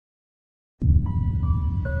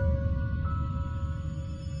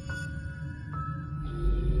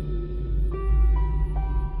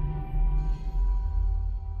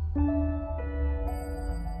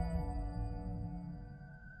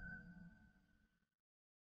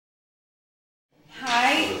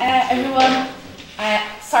everyone.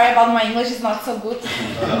 Sorry about my English, it's not so good.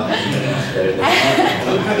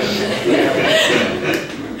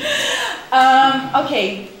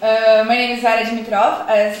 My name is Vera Dimitrov,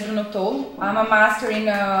 as Bruno told. I'm a master in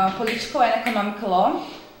political and economic law.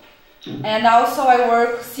 And also I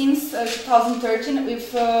work since 2013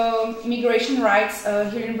 with immigration rights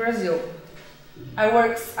here in Brazil. I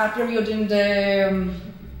worked a period in the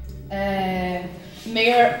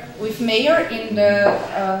mayor in the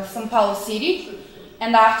São Paulo city,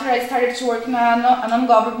 and after I started to work in a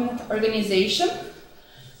non-government organization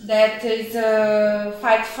that is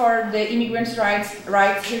fight for the immigrants'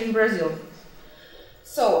 rights here in Brazil.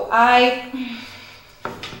 So I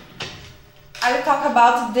will talk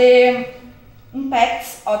about the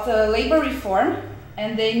impacts of the labor reform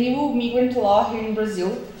and the new migrant law here in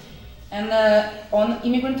Brazil and on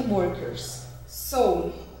immigrant workers.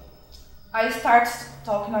 So I start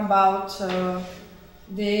talking about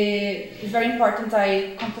it's very important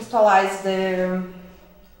I contextualize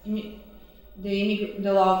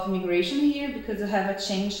the law of immigration here, because we have a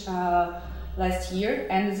change last year,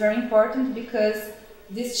 and it's very important because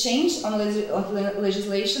this change on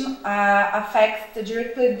legislation affects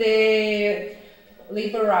directly the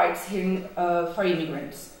labor rights here for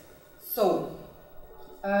immigrants. So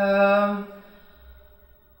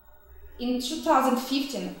in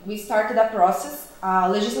 2015, we started a process, a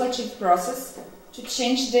legislative process, to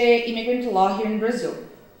change the immigrant law here in Brazil.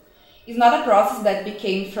 It's not a process that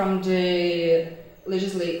became from the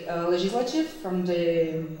legislative, from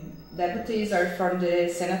the deputies or from the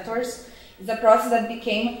senators. It's a process that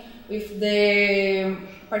became with the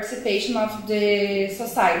participation of the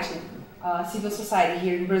society, civil society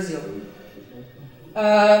here in Brazil.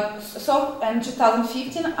 So in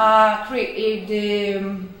 2015,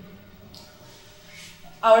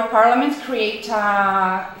 our parliament created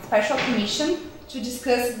a special commission to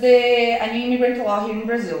discuss a new immigrant law here in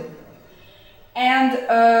Brazil. And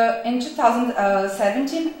in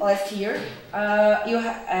 2017, last year, you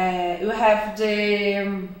have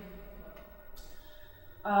the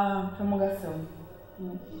promulgação.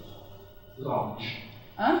 Launch.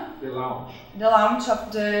 Huh? The launch. The launch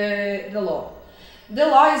of the law. The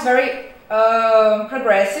law is very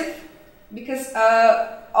progressive because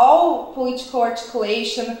all political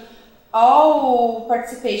articulation, all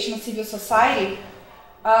participation of civil society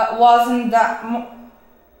was in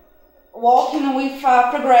walking with a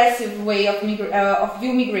progressive way of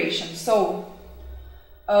view migration. So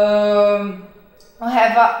we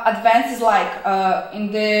have advances like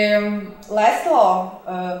in the last law,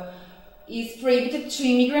 it's prohibited to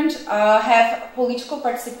immigrants have political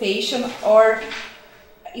participation, or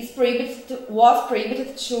was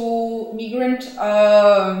prohibited to migrant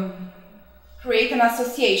create an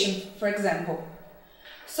association, for example.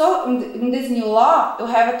 So in this new law, you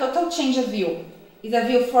have a total change of view. It's a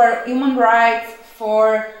view for human rights,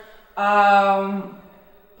 for allowed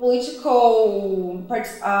political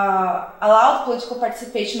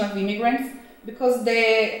participation of immigrants, because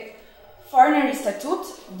the foreigner statute,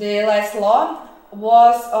 the last law,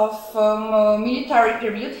 was of military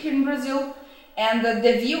period here in Brazil, and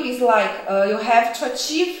the view is like you have to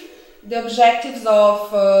achieve the objectives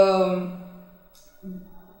of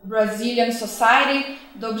Brazilian society,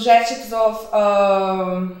 the objectives of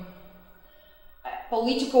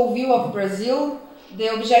political view of Brazil, the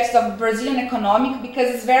objectives of Brazilian economic, because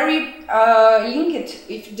it's very linked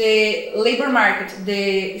with the labor market,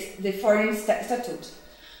 the foreign statute.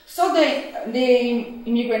 So the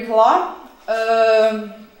immigrant law,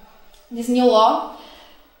 this new law,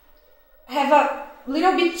 have a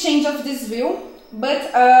little bit change of this view,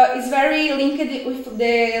 but it's very linked with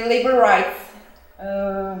the labor rights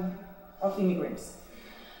of immigrants.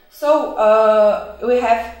 So we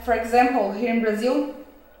have, for example, here in Brazil,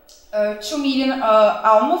 2 million,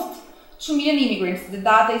 almost 2 million immigrants. The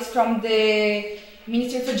data is from the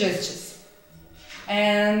Ministry of Justice,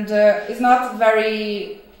 and it's not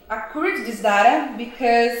very accurate, this data,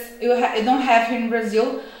 because you don't have here in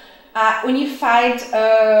Brazil unified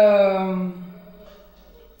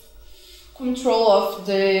control of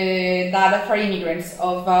the data for immigrants.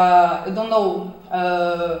 You don't know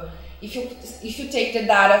if you take the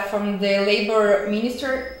data from the labor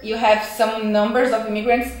minister, you have some numbers of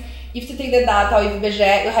immigrants. If you take the data of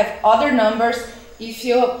IBGE, you have other numbers. If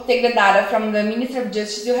you take the data from the Ministry of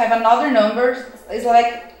Justice, you have another number. It's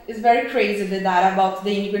very crazy, the data about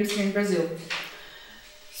the immigrants here in Brazil.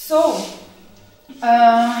 So,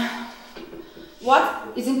 what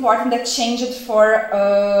is important that changed for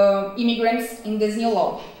immigrants in this new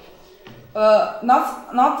law?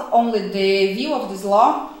 Not only the view of this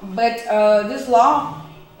law, but this law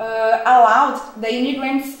allowed the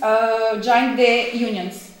immigrants join the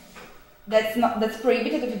unions. That's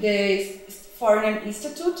prohibited with the Foreign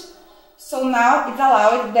Institute. So now it's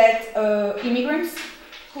allowed that immigrants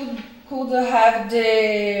could have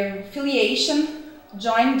the affiliation,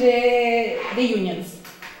 join the unions,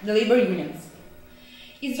 the labor unions.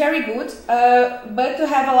 It's very good, but you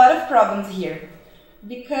have a lot of problems here.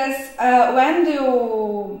 Because when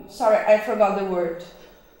you... Sorry, I forgot the word.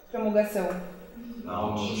 Promulgação.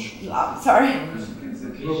 Launch. Sorry.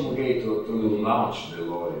 Promulgate to launch the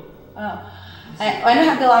law. When you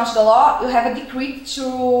have to launch the law, you have a decree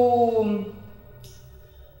to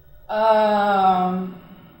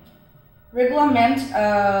regulate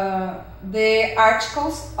the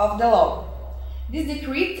articles of the law. This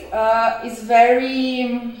decree is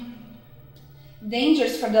very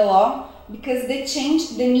dangerous for the law because they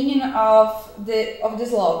changed the meaning of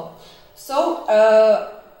this law. So,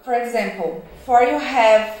 for example, for you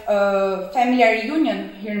have a family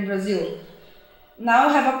union here in Brazil, now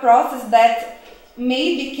you have a process that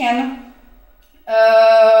maybe can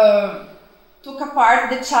took apart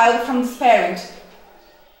the child from his parent.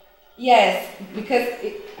 Yes, because,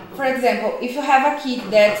 for example, if you have a kid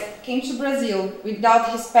that came to Brazil without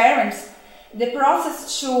his parents, the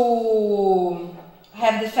process to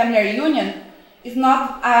have the family union is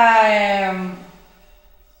not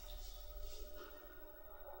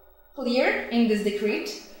clear in this decree,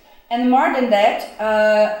 and more than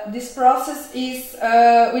that, this process is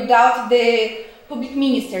without the public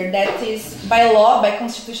minister that is by law, by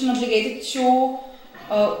constitution, obligated to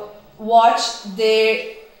watch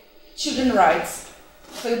the children's rights.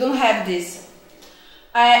 So you don't have this.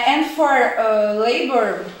 And for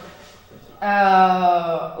labor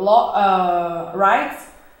rights,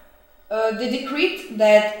 the decree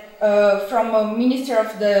that from a minister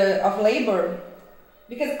of labor,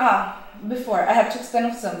 because before I have to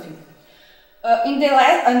explain something. In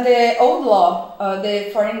the old law, the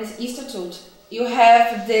Foreign Institute, you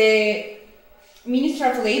have the Minister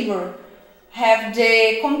of Labor have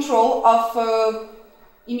the control of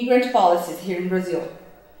immigrant policies here in Brazil.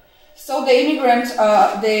 So the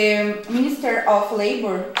Minister of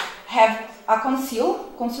Labor have a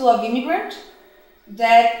council of immigrants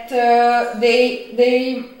that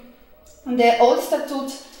the old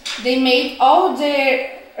statute, they made all the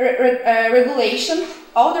regulation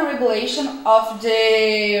of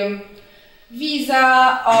the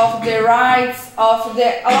visa, of the rights, of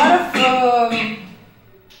a lot of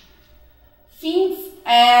things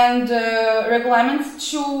and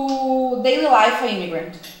regulations to daily life for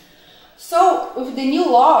immigrant. So with the new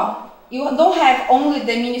law, you don't have only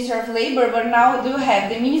the Minister of Labor, but now you have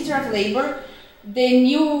the Minister of Labor, the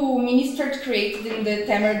new minister created in the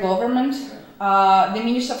Temer government, the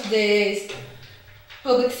Minister of the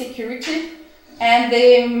Public Security, and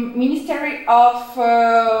the Ministry of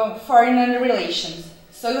Foreign Relations.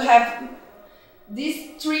 So you have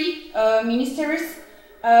these three ministries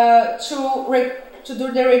to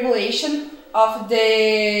do the regulation of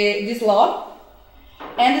this law,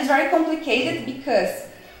 and it's very complicated because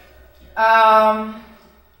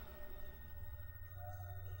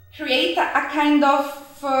create a kind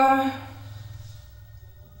of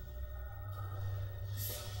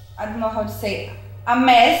I don't know how to say, a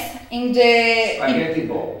mess in the spaghetti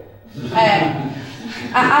ball.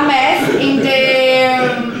 A mess in the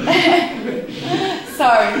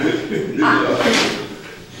sorry.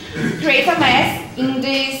 Create a mess in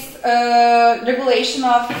this regulation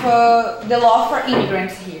of the law for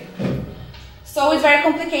immigrants here. So it's very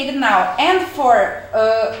complicated now. And for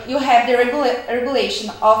you have the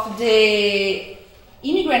regulation of the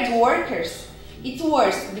immigrant workers, it's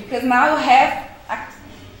worse because now you have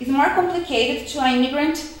it's more complicated to an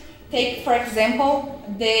immigrant take, for example,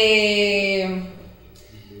 the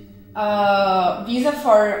visa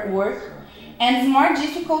for work, and it's more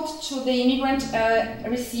difficult to the immigrant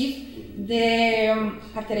receive the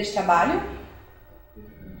carteira de trabalho.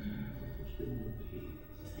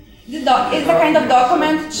 It's a kind of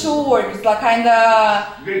document to work. It's a kind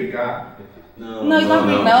of Green card. No, it's not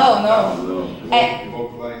green. No.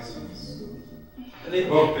 Work license.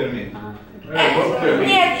 Work permit.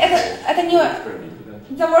 I think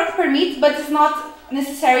it's a work permit, but it's not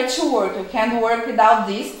necessary to work. You can work without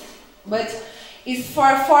this, but it's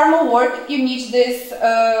for formal work you need this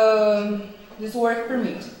work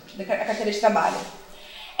permit, the carteira de trabalho,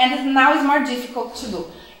 and now it's more difficult to do.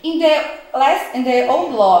 In the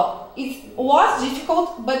old law, it was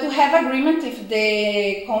difficult, but you have agreement with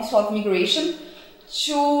the Council of Migration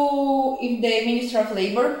with the Minister of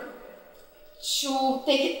Labor to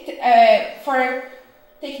take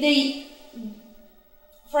the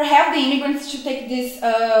for help the immigrants to take this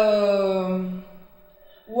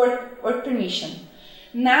work permission.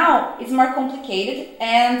 Now it's more complicated,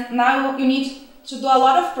 and now you need to do a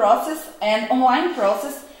lot of process and online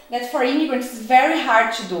process that for immigrants is very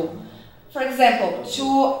hard to do. For example, to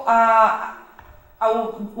a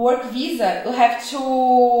work visa, you have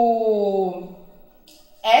to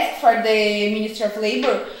ask for the Ministry of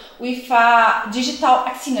Labor with a digital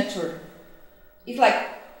signature. It's like,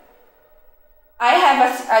 I have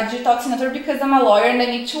a digital signature because I'm a lawyer and I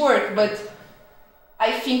need to work, but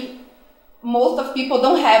I think most of people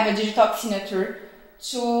don't have a digital signature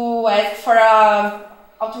to ask for a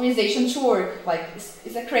authorization to work. Like,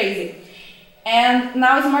 it's a crazy. And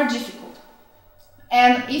now it's more difficult.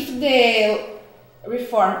 And if the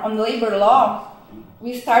reform on labor law,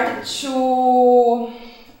 we started to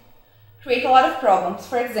create a lot of problems.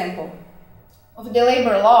 For example, of the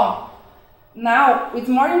labor law, now it's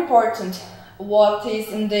more important what is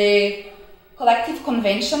in the collective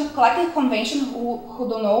convention. Collective convention, who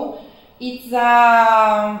don't know, it's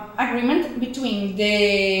an agreement between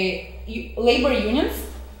the labor unions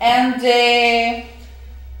and the,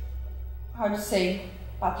 how do you say,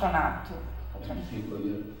 patronato?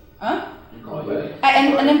 Huh?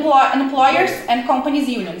 And employers and companies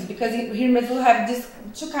unions, because here in Brazil we have these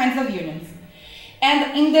two kinds of unions.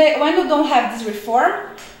 And when you don't have this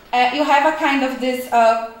reform, you have a kind of this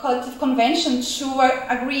collective convention to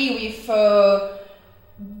agree with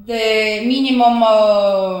the minimum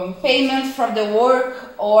payment for the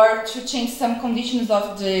work, or to change some conditions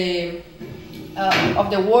of the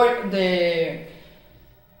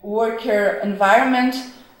worker environment,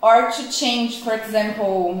 or to change, for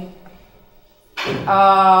example,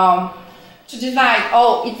 to divide.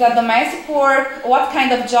 Oh, it's a domestic work. What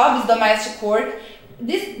kind of job is domestic work?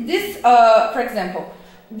 This, for example,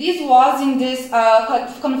 this was in this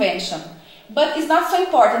collective convention. But it's not so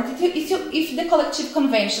important. If the collective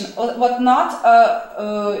convention was not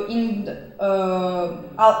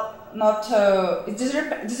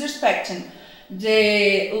disrespecting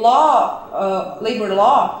the law, labor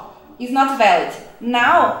law, is not valid.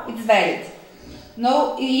 Now it's valid.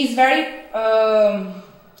 No, it is very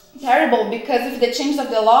terrible, because with the change of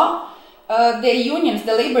the law, the unions,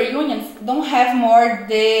 the labor unions, don't have more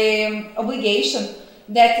the obligation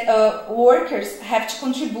that workers have to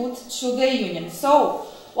contribute to the union. So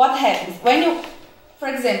what happens when you, for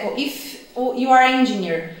example, if you are an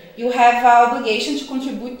engineer, you have an obligation to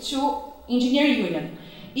contribute to engineer union.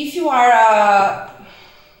 If you are I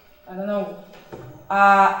don't know,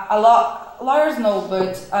 lawyers know,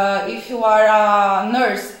 but if you are a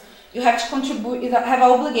nurse, you have to contribute. You have an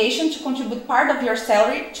obligation to contribute part of your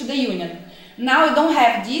salary to the union. Now you don't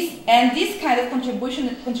have this, and this kind of contribution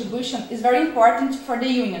is very important for the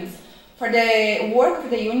unions, for the work of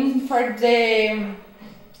the unions, for the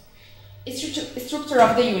structure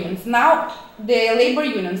of the unions. Now the labor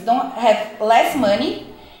unions don't have less money,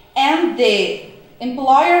 and the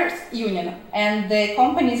employers union and the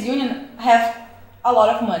companies union have a lot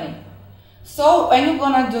of money. So when you're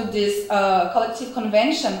gonna do this collective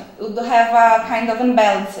convention, you have a kind of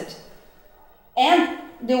unbalanced. And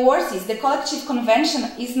the worst is the collective convention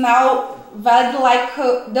is now valid like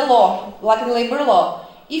the law, like the labor law.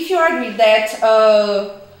 If you agree that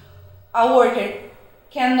a worker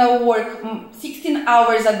can work 16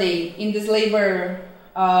 hours a day in this labor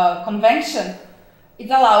convention,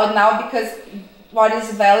 it's allowed now, because what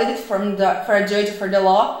is valid for a judge for the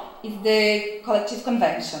law is the collective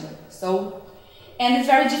convention. So, and it's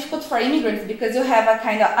very difficult for immigrants, because you have a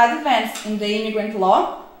kind of advance in the immigrant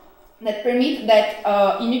law that permit that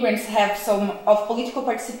immigrants have some of political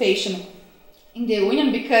participation in the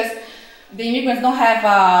union, because the immigrants don't have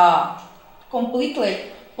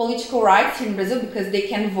completely political rights here in Brazil, because they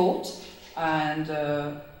can vote, and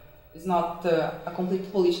it's not a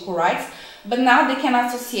complete political rights. But now they can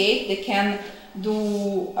associate, they can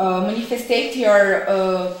do manifestate your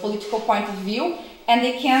political point of view, and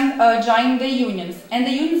they can join the unions. And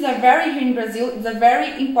the unions are very, here in Brazil, it's a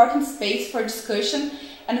very important space for discussion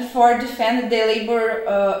and for defend the labor,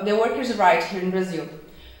 the workers' rights here in Brazil.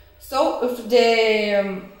 So if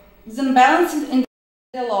the imbalance in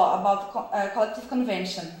the law about collective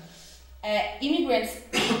convention, immigrants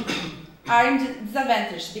are in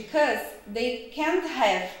disadvantage, because they can't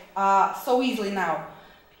have so easily now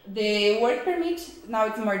the work permit. Now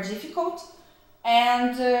it's more difficult,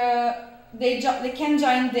 and they can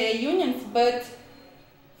join the unions, but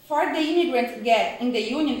for the immigrants to get in the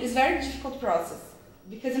union is very difficult process,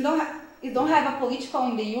 because you don't have a political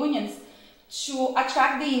in the unions to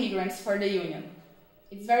attract the immigrants for the union.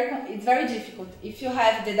 It's very difficult. If you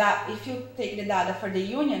have if you take the data for the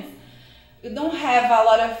unions, you don't have a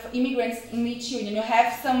lot of immigrants in each union. You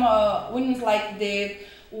have some unions like the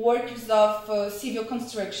workers of civil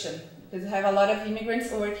construction, because you have a lot of immigrants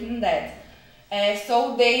working in that.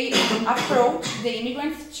 So they approach the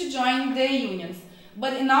immigrants to join the unions.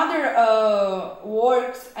 But in other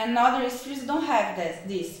works and other spheres don't have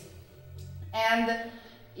this. And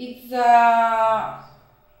it's the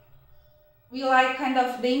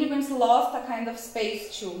immigrants lost a kind of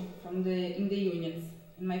space too in the unions,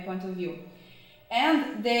 in my point of view.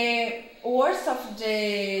 And the worst of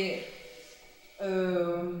the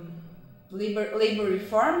labor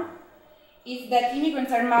reform is that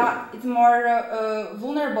immigrants are more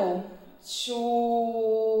vulnerable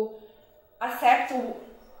to accept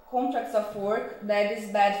contracts of work that is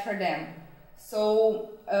bad for them. So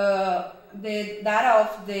the data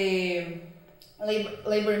of the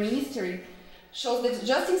labor ministry shows that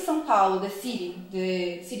just in São Paulo, the city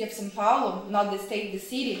of São Paulo, not the state, the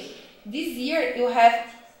city, this year you have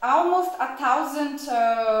almost 1,000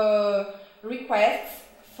 requests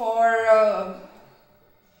for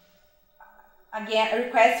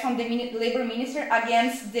requests from the labor minister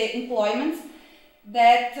against the employment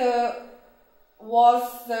that was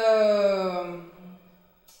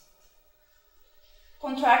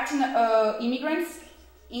contracting immigrants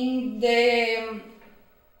in the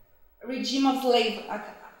regime of slave,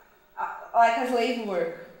 like a slave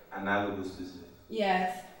work. Analogous to slave.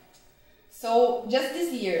 Yes. So just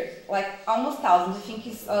this year, like almost 1,000. I think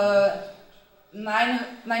it's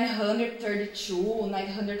 932,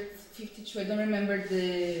 952. I don't remember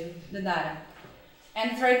the data,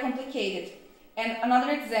 and it's very complicated. And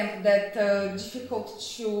another example that difficult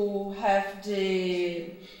to have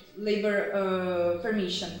the labor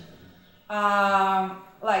permission,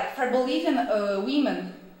 like for Bolivian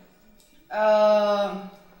women,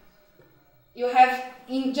 you have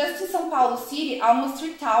just in São Paulo city almost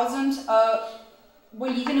 3,000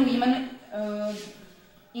 Bolivian women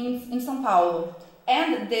in São Paulo,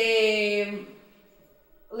 and the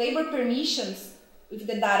labor permissions with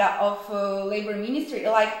the data of labor ministry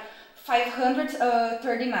like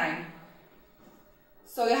 539.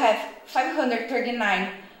 So you have 539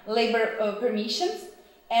 labor permissions,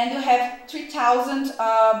 and you have 3,000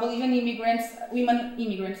 Bolivian women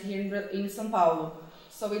immigrants here in São Paulo.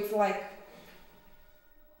 So it's like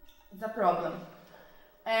the problem.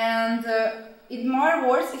 And it more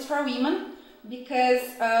worse is for women, because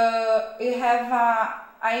you have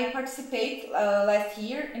I participate last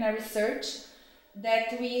year in a research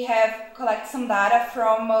that we have collected some data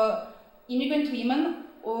from immigrant women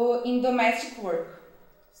in domestic work.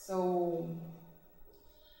 So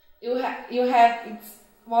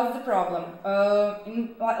what's the problem?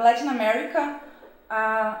 In Latin America,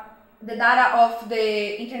 the data of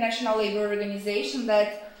the International Labour Organization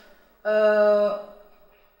that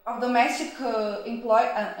of domestic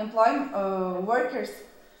workers,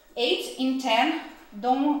 8 in 10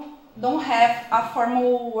 don't have a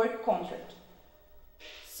formal work contract.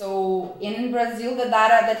 So in Brazil, the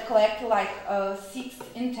data that collect like 6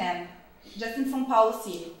 in 10, just in São Paulo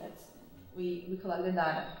city, we collect the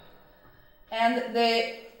data. And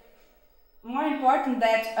the more important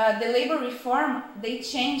that the labor reform, they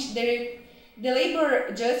changed the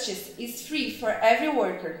labor justice is free for every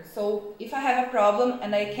worker. So if I have a problem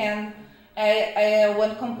and I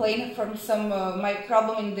want to complain from my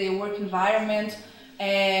problem in the work environment,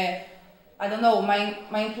 I don't know, my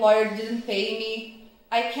employer didn't pay me,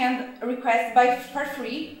 I can request for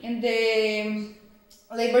free in the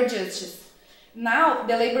labor justice. Now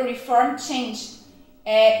the labor reform changed.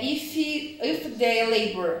 If the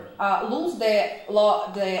labor lose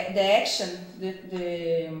the action,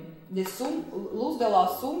 the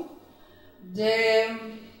lawsuit, the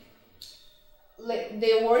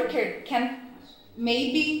worker can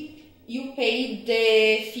maybe you pay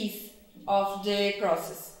the fees of the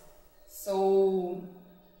process. So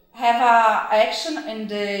have a action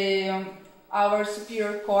in our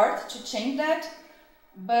superior court to change that.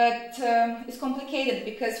 But it's complicated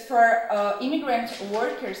because for immigrant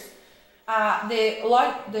workers,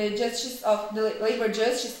 the justice of the labor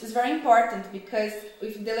justice is very important, because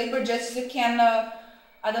with the labor justice you can,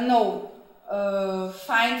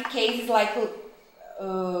 find cases like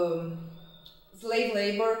slave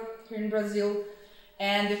labor here in Brazil,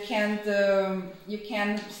 and you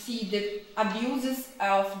can see the abuses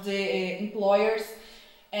of the employers.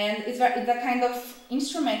 And it's a kind of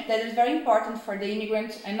instrument that is very important for the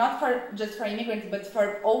immigrant, and not just for immigrants, but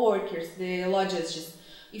for all workers, the law justice.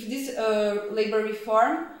 If this labor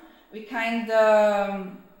reform, we kind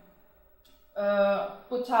of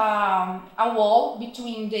put a wall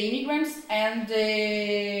between the immigrants and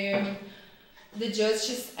the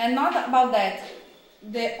justice, and not about that.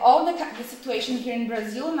 The situation here in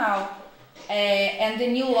Brazil now, and the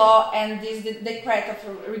new law and this decree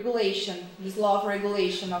of regulation, this law of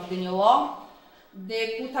regulation of the new law,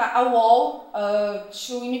 they put a wall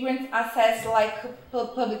to immigrants access like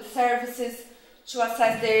public services, to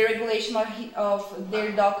access the regulation of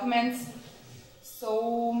their documents.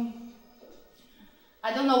 So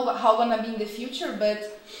I don't know how gonna be in the future,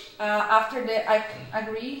 but after I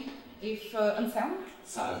agree if Anselmo?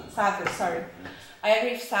 Sávio, sorry. I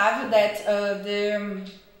agree with Sávio that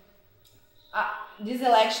these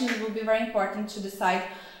elections will be very important to decide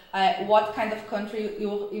what kind of country you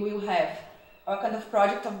will have, what kind of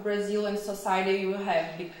project of Brazil and society you will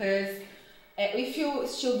have, because if you're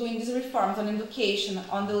still doing these reforms on education,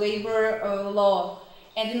 on the labor law,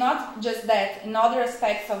 and not just that, in other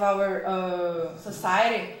aspects of our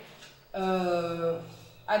society,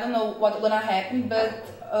 I don't know what's gonna happen, but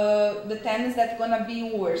the tendency that's gonna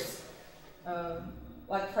be worse.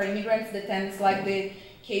 Like for immigrants, the tendency, like the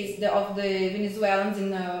case of the Venezuelans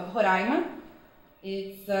in Roraima,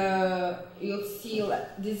 it's you'll see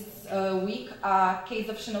this week a case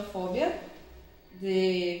of xenophobia.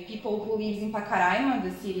 The people who live in Pacaraima,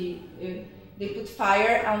 the city, they put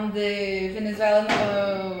fire on the Venezuelan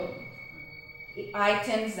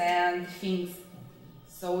items and things.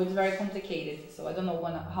 So it's very complicated. So I don't know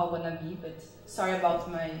how it's gonna be, but sorry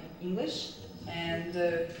about my English. And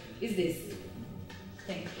is this.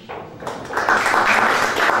 Thank you.